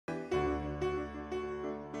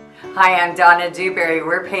Hi, I'm Donna Dewberry.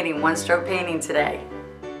 We're painting one-stroke painting today.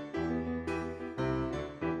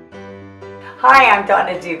 Hi, I'm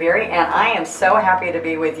Donna Dewberry, and I am so happy to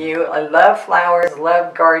be with you. I love flowers,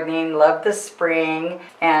 love gardening, love the spring,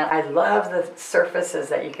 and I love the surfaces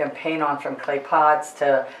that you can paint on, from clay pots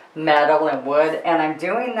to metal and wood, and I'm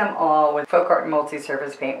doing them all with FolkArt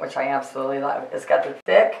Multi-Surface Paint, which I absolutely love. It's got the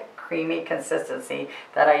thick, creamy consistency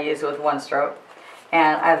that I use with one stroke.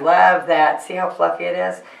 And I love that. See how fluffy it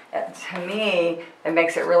is? To me, it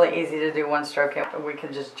makes it really easy to do one stroke. We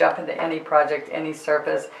can just jump into any project, any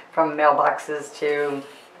surface, from mailboxes to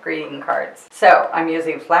greeting cards. So I'm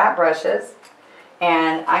using flat brushes,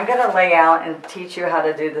 and I'm going to lay out and teach you how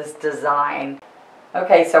to do this design.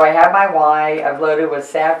 Okay, so I have my Y. I've loaded with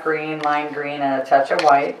Sap Green, lime green, and a touch of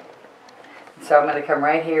white. So I'm going to come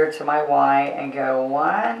right here to my Y and go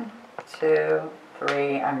 1, 2,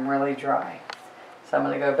 3. I'm really dry. So I'm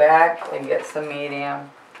going to go back and get some medium,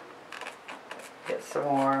 get some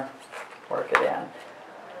more, work it in.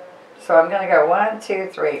 So I'm going to go 1, 2,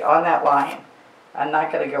 3 on that line. I'm not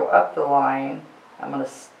going to go up the line. I'm going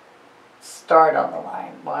to start on the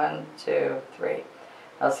line. 1, 2, 3.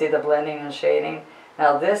 Now see the blending and shading?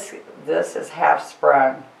 Now this is half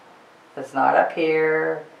sprung. It's not up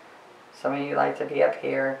here. Some of you like to be up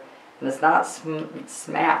here. And it's not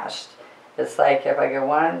smashed. It's like if I go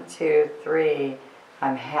 1, 2, 3,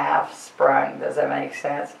 I'm half sprung. Does that make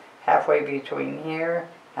sense? Halfway between here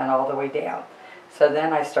and all the way down. So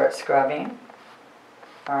then I start scrubbing.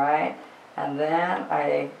 Alright? And then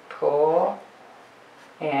I pull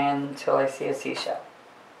until I see a seashell.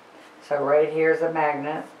 So right here is a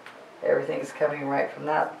magnet. Everything's coming right from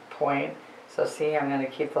that point. So see, I'm going to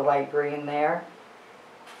keep the light green there.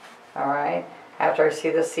 Alright? After I see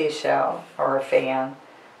the seashell or a fan,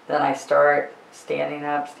 then I start standing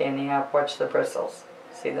up, watch the bristles.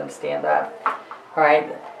 See them stand up?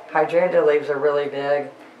 Alright, hydrangea leaves are really big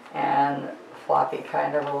and floppy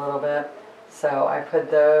kind of a little bit. So I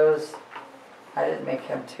put those, I didn't make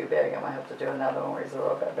him too big. I might have to do another one where he's a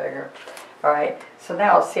little bit bigger. Alright, so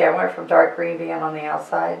now see, I went from dark green being on the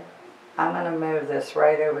outside. I'm going to move this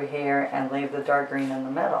right over here and leave the dark green in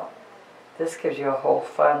the middle. This gives you a whole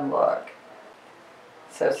fun look.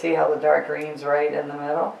 So see how the dark green's right in the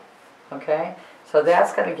middle? Okay? So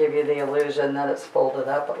that's going to give you the illusion that it's folded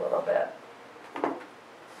up a little bit.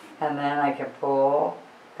 And then I can pull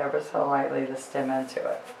ever so lightly the stem into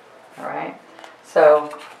it. Alright?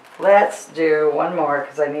 So let's do one more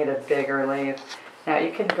because I need a bigger leaf. Now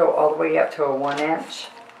you can go all the way up to a 1 inch. So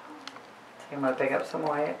I'm going to pick up some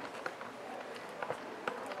white.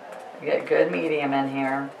 You get good medium in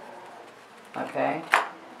here. Okay?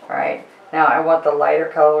 Alright? Now I want the lighter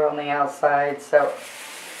color on the outside, so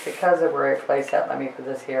because of where I place that, let me put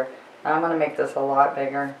this here. Now I'm going to make this a lot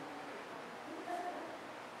bigger.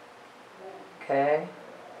 Okay.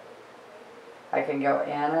 I can go in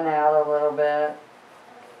and out a little bit.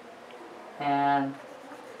 And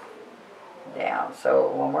down. So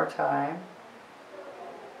one more time.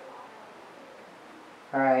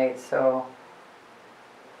 Alright, so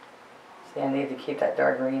see, I need to keep that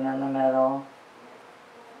dark green in the middle.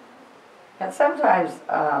 And sometimes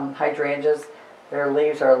hydrangeas, their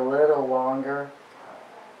leaves are a little longer,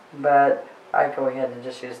 but I go ahead and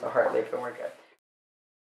just use the heart leaf and we're good.